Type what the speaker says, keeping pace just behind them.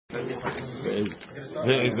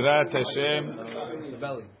Be'ezrat Hashem,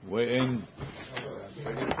 we're in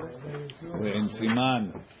Siman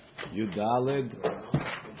Yudalid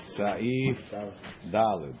Saif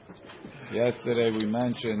Dalid. Yesterday we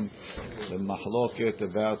mentioned the mahloket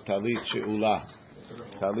about Talit She'ula.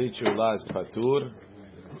 Talit She'ula is patur,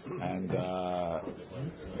 and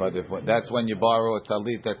but if that's when you borrow a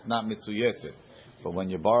talit that's not mitzuyetzet. But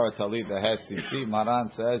when you borrow a talit that has tzitzit,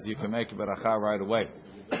 Maran says you can make a beracha right away,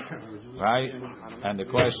 right? And the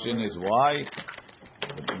question is why?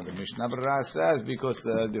 The Mishnah Berurah says because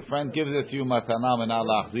the friend gives it to you matanam and al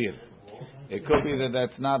achzir. It could be that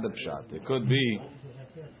that's not the pshat. It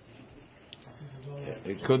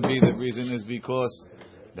could be the reason is because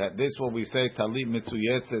that this what we say talit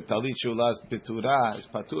mitzuyetzet, talit shulas pitura is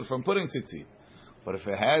patur from putting tzitzit. But if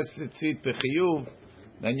it has tzitzit b'chiyuv,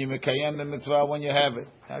 then you mekayem the mitzvah when you have it.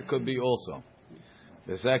 That could be also.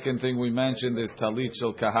 The second thing we mentioned is talit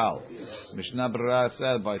shel kahal. Mishnah Berurah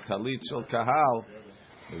said by talit shel kahal,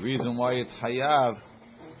 the reason why it's hayav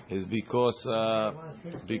is because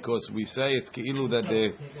we say it's keilu that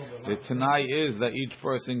the tanai is that each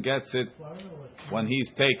person gets it when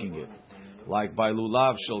he's taking it, like by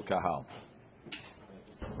lulav shel kahal,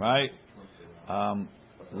 right?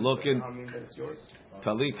 Looking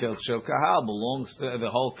talit shel kahal belongs to the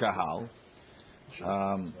whole kahal.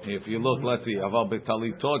 If you look, let's see, aval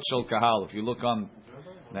betalitot shel kahal. If you look on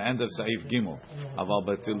the end of Saif Gimel, aval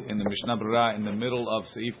betil in the Mishnah Berurah in the middle of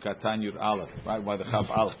Saif Katan Yud Aleph, right by the Chav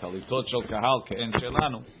Aleph, talitot shel kahal ke'en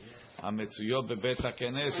shelanu, hamitzuyot bebet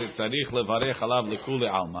haKnesset tzarich levarech alav lekuli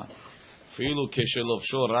alma, filu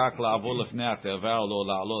keshelovsho rak la'avol lefnei hateva o lo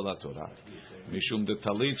la'alo laTorah, mishum de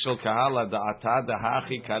talit shel kahal da'ata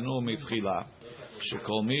dahachi kanu mitchila,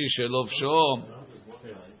 shekol mi shelovsho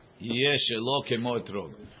yeh shelo kemo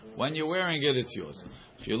etrog. When you're wearing it, it's yours.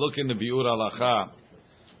 If you look in the Biur Halacha,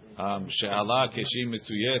 She'ala Keshi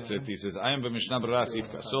Mitzuyetzet, he says, I am b'Mishnah Berurah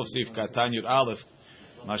Sof Sif Katan Yud Aleph,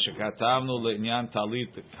 Ma shekatavnu le'inyan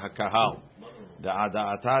talit hakahal,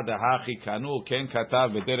 da'ata dahachi kanu ken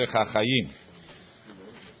katav b'derech hachayim.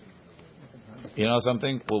 You know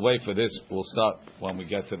something? We'll wait for this. We'll start when we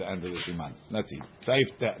get to the end of the siman. Let's see.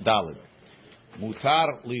 Saif Dalid.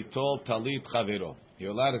 Mutar litol talit chavero.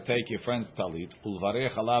 You're allowed to take your friend's talit,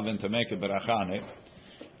 ulvarech alav, and to make a beracha on it,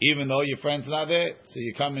 even though your friend's not there. So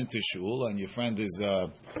you come into shul and your friend is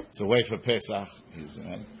it's away for Pesach,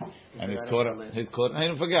 and his korah. I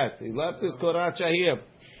didn't forget, he left his koracha here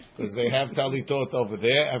because they have talitot over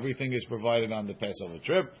there. Everything is provided on the Passover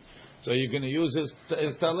trip, so you're going to use his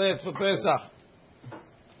talit for Pesach,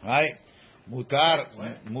 right? Mutar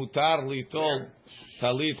litol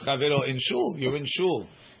talit chavero in shul. You're in shul.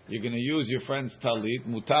 You're going to use your friend's talit.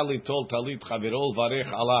 Mutar litol talit chavero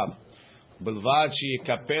varech alav. Belvad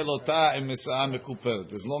sheyikapel ota emisah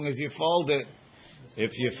mekuperet. As long as you fold it,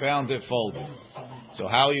 if you found it folded. So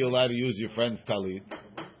how are you allowed to use your friend's talit?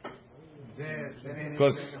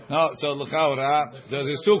 Because so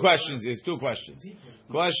there's two questions.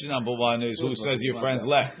 Question number one is who says your friend's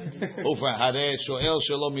left?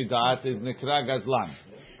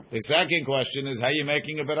 The second question is how you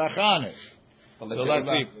making a beracha on it. So let's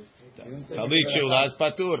see. Talit she'ula is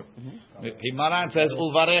patur. Maran says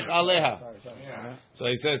ulvarech aleha. So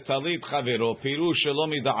he says talit chavero pirush shelo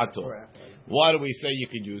mida'ato. Why do we say you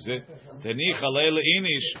can use it?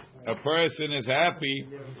 A person is happy.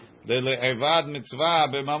 Le'evad mitzvah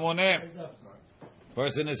b'mamoneh.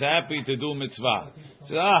 Person is happy to do mitzvah.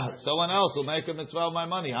 Says, someone else will make a mitzvah with my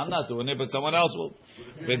money. I'm not doing it, but someone else will.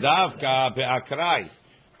 Bedavka be'akrai.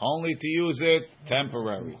 Only to use it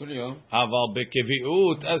temporary. Aval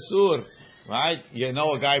bekeviut asur. Right? You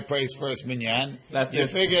know a guy prays first minyan. You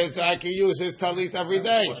figure I can use his talit every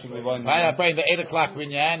day. Right? I pray the 8 o'clock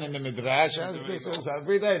minyan in the midrash.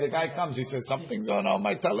 Every day the guy comes, he says, something's going on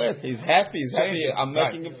my talit. He's happy. I'm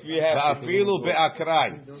making him feel happy. Va'afilu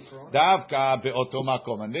be'akrai. Davka be'oto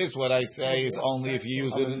makom. And this, what I say, is only if you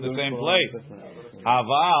use it in the same place.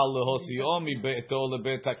 Aval lehosiomi be'eto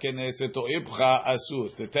lebet haKnesset o ibcha asur.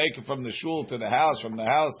 To take it from the shul to the house, from the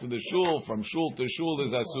house to the shul, from shul to shul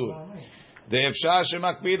is asur. The efshar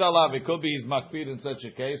shemakpid alav. It could be he's makpid in such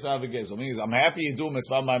a case. So means I'm happy you do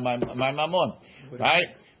mitzvah my mamon,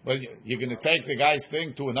 right? But you're going to take the guy's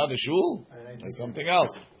thing to another shul? That's something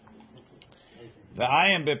else. The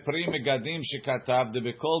ayam bepri megadim shekatav de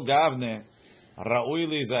bekol gavne. If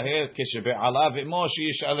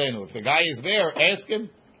the guy is there, ask him.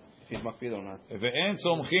 If he's makpid or not.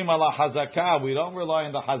 We don't rely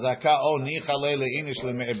on the hazaka. Oh, nichale leinish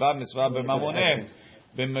leme'ibab mitzvah b'mamoneh.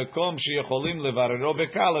 B'mekom sheyecholim levarero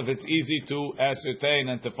bekal. If it's easy to ascertain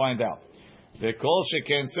and to find out. The kol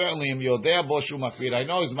sheken certainly im yodea boshu makpid. I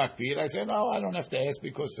know he's makpid. I say no, I don't have to ask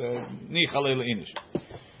because nichalei inish.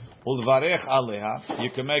 Ulvarech aleha.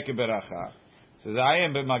 You can make a beracha. Says I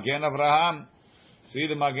am b'magen Avraham. See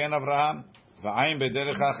the magen Avraham. V'ayim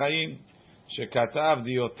b'derech hachayim. Shekatav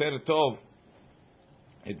diyoter tov.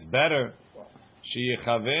 It's better.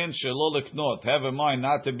 Sheyichaven shelo leknot. Have in mind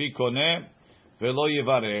not to be koneh velo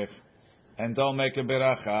yivarech, and don't make a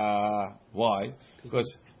beracha. Why?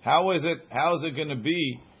 Because how is it going to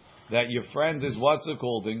be that your friend is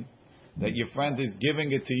that your friend is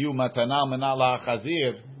giving it to you matana menala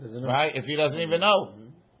chazir, right? If he doesn't even know.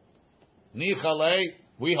 Nichalei,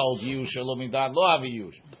 we hold you shalom midat lo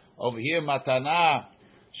aviyush. Over here matana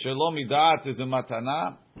shalom midat is a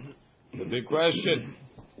matana. It's a big question.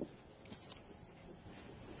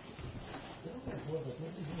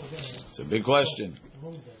 It's a big question.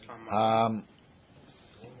 How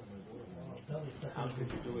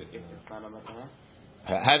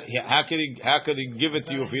could he give it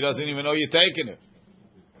to you if he doesn't even know you're taking it?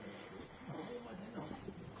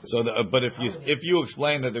 So, but if you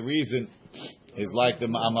explain that the reason is like the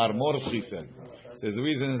Amar Mordchi said, says the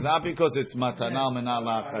reason is not because it's matana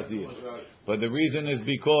menala chazir, but the reason is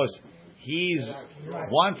because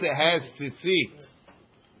once it has tzitzit,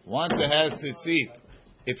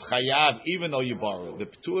 it's chayav, even though you borrow. The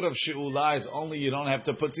ptur of she'ula is only you don't have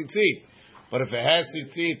to put tzitzit. But if it has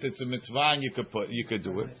tzitzit, it's a mitzvah and you could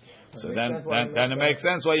do it. So then it makes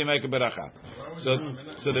sense why you make a beracha. So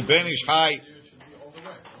the Ben Ish Chai,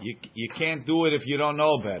 you can't do it if you don't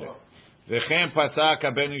know better. V'chem pasak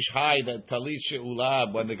Ben Ish Chai that talit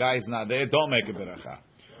she'ula when the guy is not there, don't make a beracha.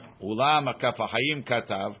 Ulam Kaf HaChaim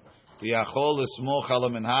katav tiyachol esmoch al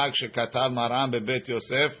minhag shekatav Maran bebet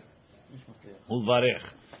Yosef ulvarech.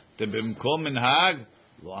 The bimkom minhag.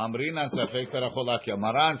 Lo amrina safek teracholakia.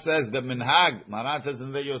 Maran says the minhag. Maran says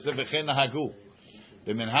in the Yosef v'chen hagu.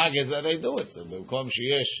 The minhag is that they do it. So b'makom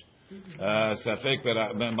sheyesh safek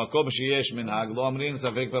b'makom sheyesh minhag lo amrin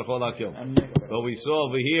safek teracholakia. But we saw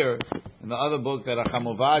over here in the other book that Racham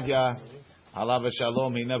Ovadia Alav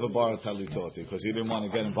Shalom he never borrowed talitot because he didn't want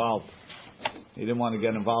to get involved. He didn't want to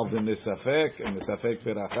get involved in this safek and the safek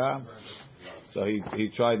beracha. So he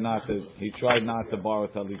tried not to borrow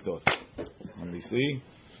talitot. Let me see.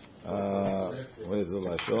 Where's the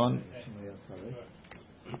lashon?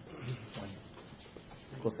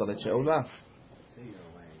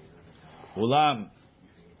 Ulam.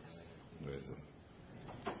 Where is it?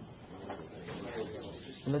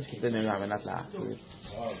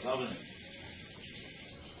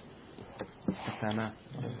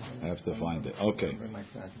 I have to find it. Okay.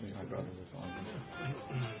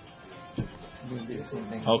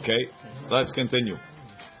 Okay, let's continue.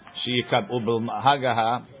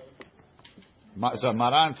 So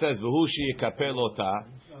Maran says, "V'hu sheyikapel ota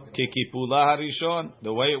kikipula harishon."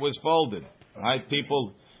 The way it was folded, right?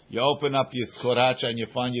 People, you open up your koracha and you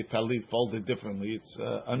find your talit folded differently. It's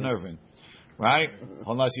unnerving, right?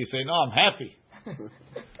 Unless you say, "No, I'm happy."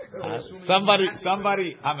 Somebody,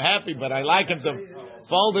 I'm happy, but I like him to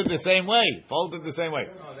fold it the same way. Folded the same way,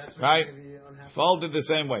 right? Folded the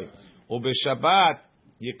same way. Ubeshabbat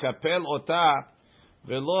yikapel ota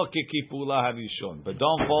velo kikipula harishon. But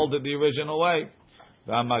don't fold it the original way.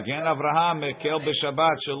 V'amagen Avraham mekel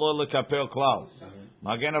b'Shabbat shelo lekapel klal.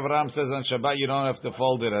 Magen Avraham says on Shabbat you don't have to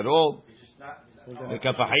fold it at all. The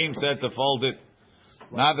Kaf HaChaim said to fold it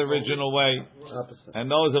not the original way.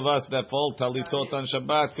 And those of us that fold talitot on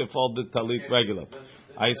Shabbat can fold the talit regular.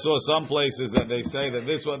 I saw some places that they say that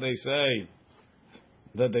this is what they say,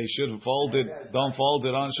 that they should fold it, don't fold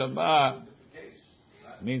it on Shabbat.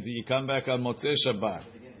 It means that you come back on Motzei Shabbat.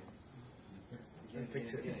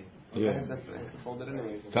 Yeah.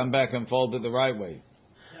 Come back and fold it the right way.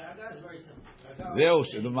 Zeu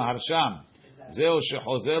the Maharsham. Zeu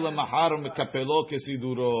shechozer lemachar umekapelo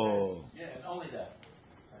kesiduro.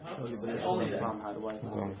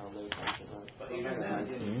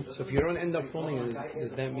 So if you don't end up folding it,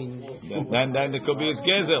 does that mean then it could be it's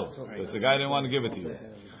gezel because the guy didn't want to give it to you.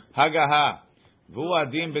 Hagaha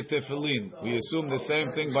vuadim betefillin. We assume the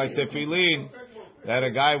same thing by tefillin, that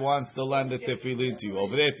a guy wants to lend the tefillin to you.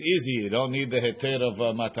 Over there it's easy. You don't need the heter of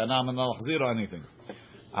matanam and al-khzir or anything.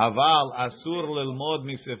 Aval asur lilmod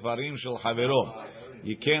misefarim shel havero.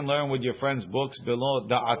 You can't learn with your friend's books below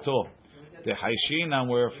da'ato. The haishin, and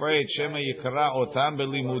we're afraid shema yikra otam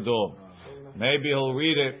belimudo. Maybe he'll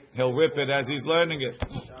read it, he'll rip it as he's learning it.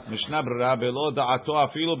 Mishnah b'ra below da'ato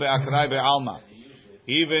afilu be'akrai be'alma.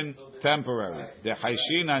 Even temporary. The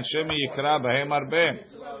haishin and shema yikra b'hem arbe.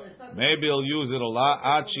 Maybe he'll use it a lot.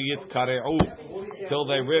 Ad sheyit kare'u. Till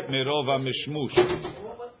they rip mirova mishmush.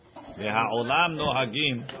 Ve'ha'olam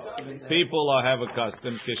nohagim, people have a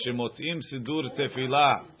custom, keshemotzim sidur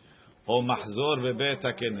tefillah, or mahzor bebet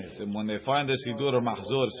hakenes, and when they find a sidur or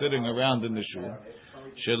mahzor sitting around in the shul,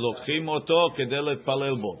 shelokhim oto kedei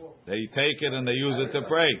letpalel bo, they take it and they use it to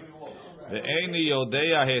pray. Ve'eini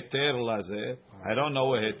yodea heter lazeh, I don't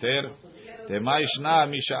know a heter, te'ma'ishna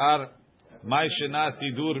mish'ar, ma'ishna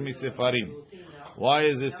sidur misefarim. Why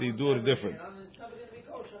is the sidur different?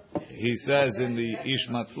 He says in the Ish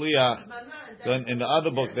Matzliach, so in the other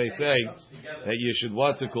book they say that you should,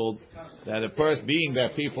 that a person, being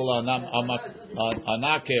that people are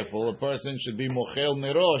not careful, a person should be mochel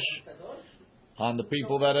mirosh on the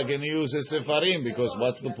people that are going to use the sefarim, because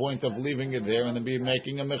what's the point of leaving it there and then be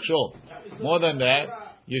making a mechshol? More than that,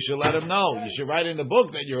 you should let them know. You should write in the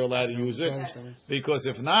book that you're allowed to use it, because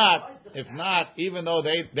if not, even though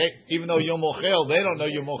you're mochel, they don't know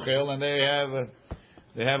you're mochel, and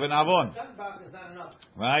they have an avon,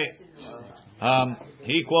 right?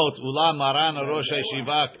 He quotes Ula Maran Rosh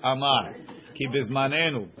Yeshiva Amar Ki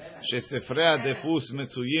Bizmanenu Shesefrei Adefus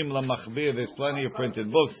Metzuyim LaMachbir. There's plenty of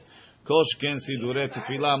printed books. Kol Shken Sidurei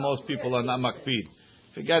Tefillah. Most people are not makpid.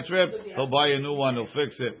 If it gets ripped, he'll buy a new one. He'll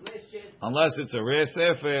fix it. Unless it's a rare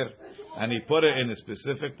sefer and he put it in a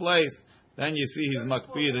specific place, then you see he's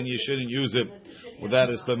makpid and you shouldn't use it without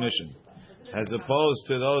his permission. As opposed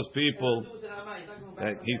to those people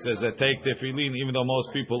that he says that take tefillin, even though most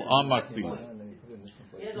people are makpid.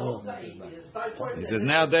 He says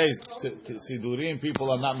nowadays sidurim people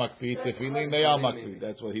are not makpid, tefillin they are makpid.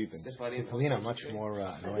 That's what he thinks. Tefillin are much more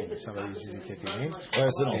annoying if somebody's using tefillin.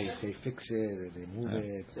 They fix it, they move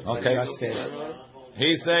it, okay. adjust it.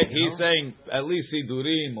 He's saying at least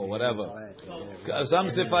sidurim or whatever. Some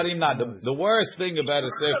sefarim not. The worst thing about a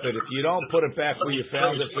sefer, if you don't put it back where you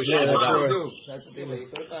found it, for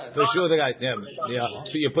sure the guy,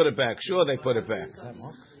 so you put it back. Sure, they put it back.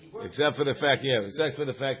 Except for the fact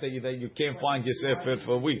that you can't find your sefer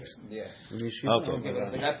for weeks. Okay.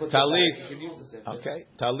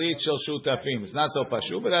 Talit shel shutafim. It's not so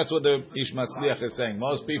pashu, but that's what the Ish Matzliach is saying.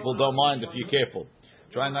 Most people don't mind if you're careful.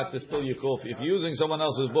 Try not to spill your coffee. If you're using someone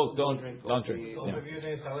else's book, don't drink. Yeah.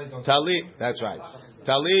 Talit, that's right.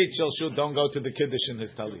 Talit shel shut. Don't go to the kiddush in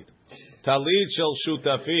his talit. Talit shel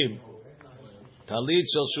shutafim. Talit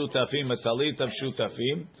shel shutafim. A talit of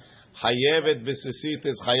shutafim. Hayevet b'sisit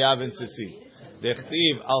is chayav in sisit.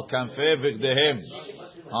 Dechtiv al kanfei v'gdehem.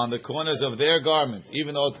 On the corners of their garments,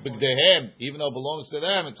 even though it's b'gdehem, even though it belongs to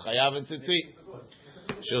them, it's chayav in sisit.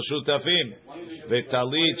 Shel shutafim.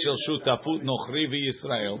 V'talit shel shutafut nochri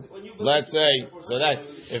v'Yisrael. Let's say, so that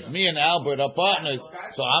if me and Albert are partners,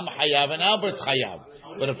 so I'm chayav and Albert's chayav.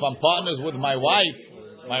 But if I'm partners with my wife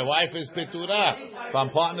is peturah. If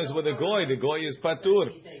I'm partners with the goy is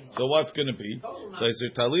patur. So what's going to be? So it's a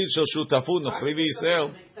talit shel shutafut nochri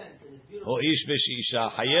v'Yisrael. O ish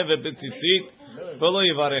v'shisha chayev b'tzitzit v'lo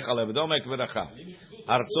yivarech alev. Don't make v'racha.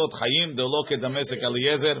 Artzot chayim delo kedamesek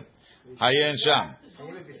Eliezer hayen sham.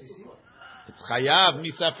 It's chayav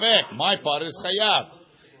misafek. My part is chayav.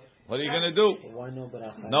 What are you going to do? Why no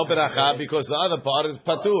beracha? No beracha because the other part is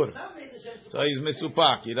patur. So he's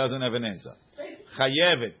misupak. He doesn't have an answer.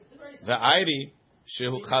 Chayevet ve'ayri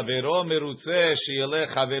shehu chavero merutze sheyelech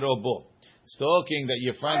chavero bo. It's talking that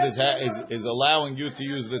your friend is allowing you to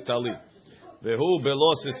use the talit. Vehu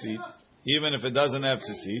belo sisit, even if it doesn't have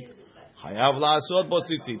sisit. Chayav la'asot bo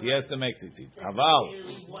tzitzit. He has to make tzitzit. Aval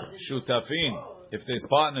shutafin. If there's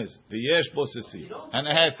partners, v'yesh bo sisit, and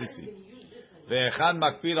it has sisit. Ve'echad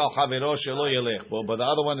makpid al chavero shelo yelech bo, but the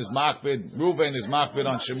other one is makpid. Reuven is makpid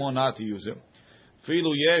on Shimon not to use it.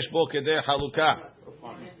 Filu yesh bo kedei halukah.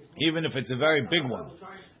 Even if it's a very big one,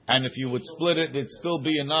 and if you would split it, it'd still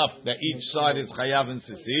be enough that each side is chayav and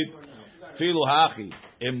sisit. Filu hachi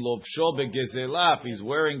im lovsho begezela. If he's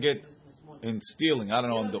wearing it in stealing, I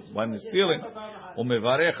don't know when it's stealing.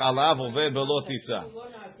 Umevarech alav oved belo tisa.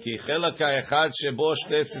 Ki chelak ha'echad shebo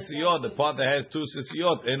shte sisiyot. The part that has two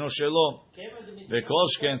sisiyot eno shelo. Ve'kol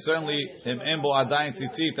shken certainly im embo adayin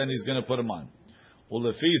tzitzit, and he's going to put them on.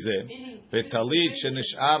 Ulefize betalit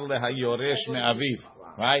shenishar lehayoresh me'aviv.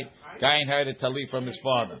 Right? Cain had a talit from his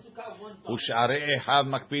father. Ush'arei echav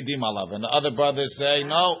makpidim alav. And the other brothers say,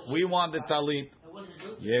 no, we want the talit.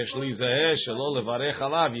 Yesh li zeh shelo levarech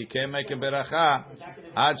alav. You can't make a beracha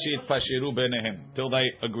ad she'itpashiru benehem. Till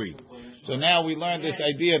they agree. So now we learn this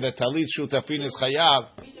idea that talit shutafin is chayav.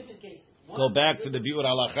 Go back to the biur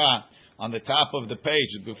halacha on the top of the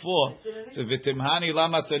page before. So v'timhani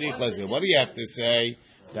lama tzarich lazeh. What do you have to say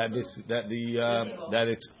that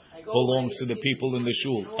it belongs to the people in the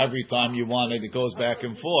shul? Every time you want it, it goes back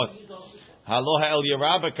and forth. Haloha el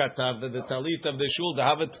Yerabah katav, that the talit of the shul, the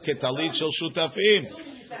havet ketalit shel shutafim.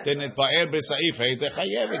 Then it ba'er b'saif hey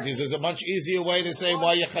dechayevet. This is a much easier way to say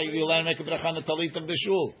why you let him make a bracha on the talit of the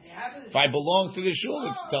shul. If I belong to the shul,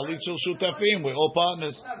 it's talit shel shutafim. We're all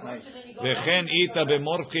partners. V'chen ita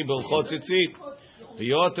b'morchi b'lchot tzitzit.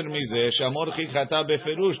 V'yoter mizeh shamorchi katav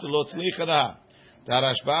beferush lo tzlich ra. The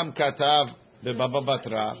Rashbam katav b'Baba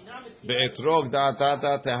Batra be'etrog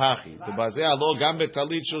da'atata tehachi. B'bazeh alo gam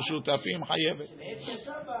b'talit shel shutafim chayevet.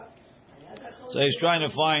 So he's trying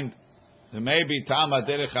to find. Maybe Tama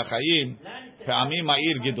Derech HaChayim Pe'amim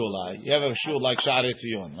Ma'ir Gidulai. You have a shul like Sha'arei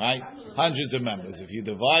Sion, right? Hundreds of members. If you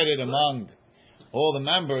divide it among all the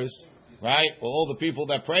members, right, or all the people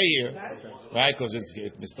that pray here, right, because it's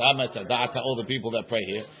Mistamet Adata, all the people that pray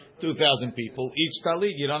here, 2,000 people, each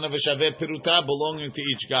talit, you don't have a Shaveh Peruta belonging to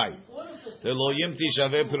each guy. The Lo Yimti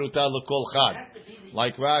Shaveh Peruta L'Kol Chad.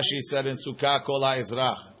 Like Rashi said in Sukkah Kol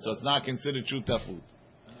HaEzrach. So it's not considered Shutafut.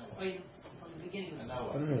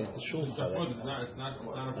 I don't know. It's a shul style.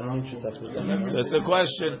 So it's a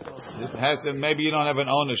question. It has to, maybe you don't have an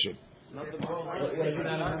ownership.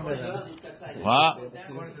 What?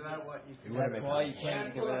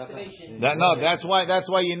 That's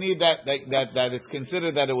why you need that it's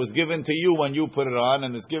considered that it was given to you when you put it on,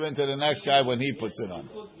 and it's given to the next guy when he puts it on.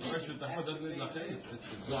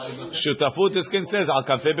 Shutafut is considered al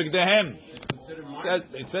kafei bigdehem.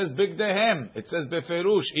 It says bigdehem. It says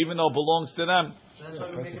beferush, even though it belongs to them.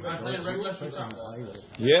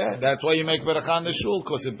 Yeah, that's why you make beracha on the shul,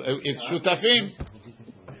 because it's shutafim.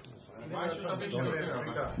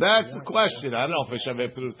 That's the question. I don't know if it's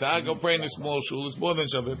shaveh peruta. Go pray in a small shul. It's more than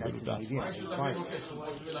shaveh peruta.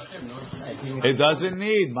 It doesn't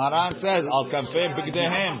need. Maran says al kafei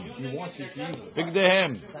bigdehem.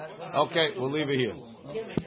 Bigdehem. Okay, we'll leave it here.